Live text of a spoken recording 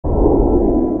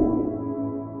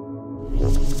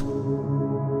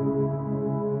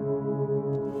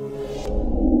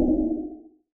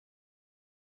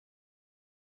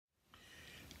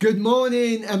Good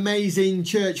morning, amazing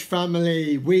church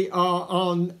family. We are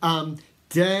on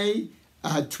day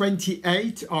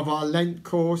 28 of our Lent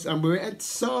course, and we're at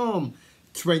Psalm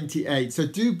 28. So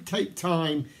do take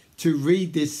time to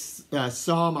read this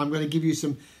psalm. I'm going to give you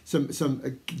some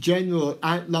general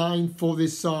outline for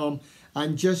this psalm,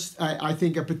 and just I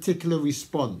think a particular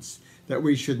response that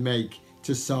we should make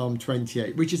to Psalm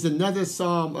 28, which is another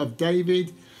psalm of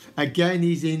David. Again,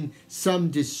 he's in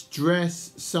some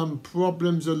distress, some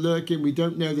problems are lurking. We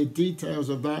don't know the details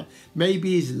of that.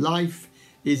 Maybe his life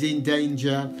is in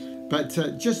danger. But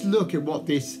just look at what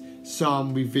this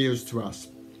psalm reveals to us.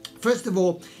 First of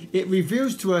all, it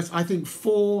reveals to us, I think,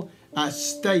 four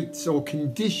states or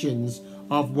conditions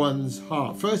of one's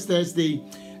heart. First, there's the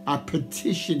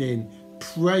petitioning,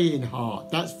 praying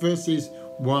heart. That's verses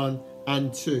 1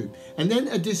 and 2. And then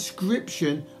a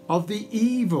description of the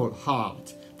evil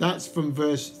heart. That's from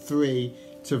verse 3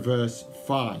 to verse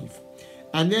 5.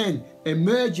 And then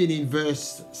emerging in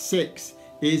verse 6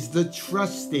 is the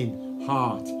trusting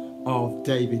heart of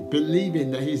David,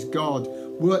 believing that his God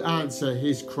will answer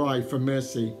his cry for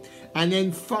mercy. And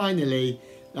then finally,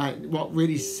 what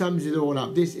really sums it all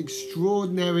up, this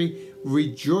extraordinary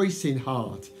rejoicing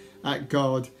heart at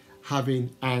God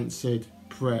having answered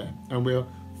prayer. And we'll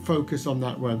focus on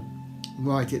that one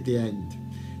right at the end.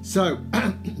 So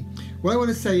what I want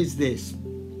to say is this,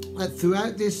 that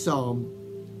throughout this psalm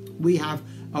we have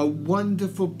a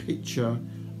wonderful picture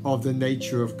of the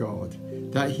nature of God,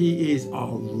 that he is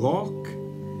our rock,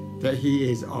 that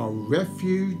he is our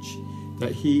refuge,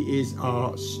 that he is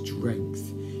our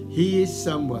strength. He is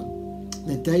someone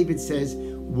that David says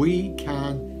we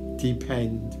can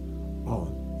depend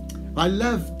on. I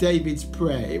love David's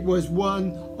prayer. It was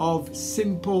one of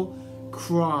simple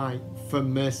cry for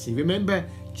mercy. Remember,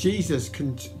 Jesus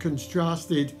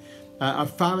contrasted a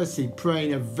Pharisee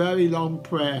praying a very long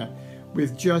prayer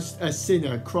with just a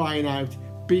sinner crying out,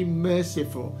 "Be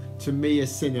merciful to me, a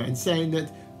sinner," and saying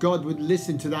that God would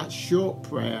listen to that short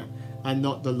prayer and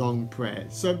not the long prayer.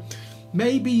 So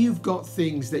maybe you've got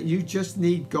things that you just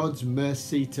need God's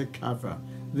mercy to cover.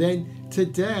 Then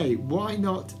today, why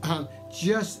not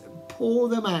just pour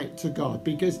them out to God,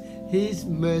 because his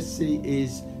mercy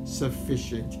is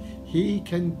sufficient. He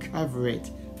can cover it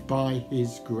by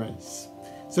his grace.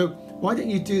 So why don't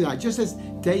you do that? Just as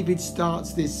David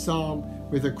starts this psalm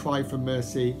with a cry for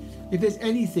mercy, if there's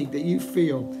anything that you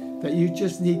feel that you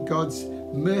just need God's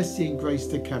mercy and grace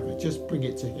to cover, just bring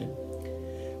it to him.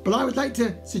 But I would like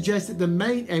to suggest that the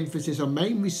main emphasis or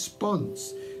main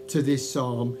response to this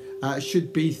psalm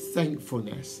should be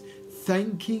thankfulness.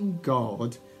 Thanking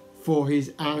God for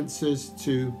his answers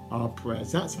to our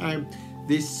prayers. That's how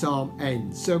this psalm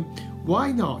ends. So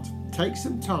why not take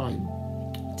some time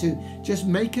to just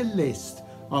make a list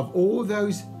of all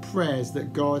those prayers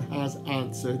that God has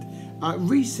answered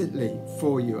recently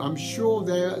for you. I'm sure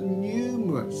there are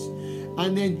numerous.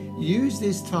 And then use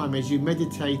this time as you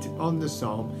meditate on the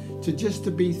psalm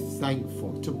to be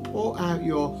thankful, to pour out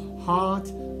your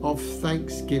heart of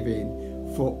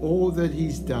thanksgiving for all that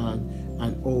he's done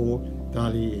and all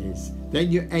that he is.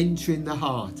 Then you're entering the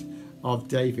heart of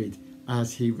David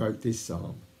as he wrote this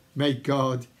psalm. May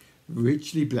God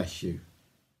richly bless you.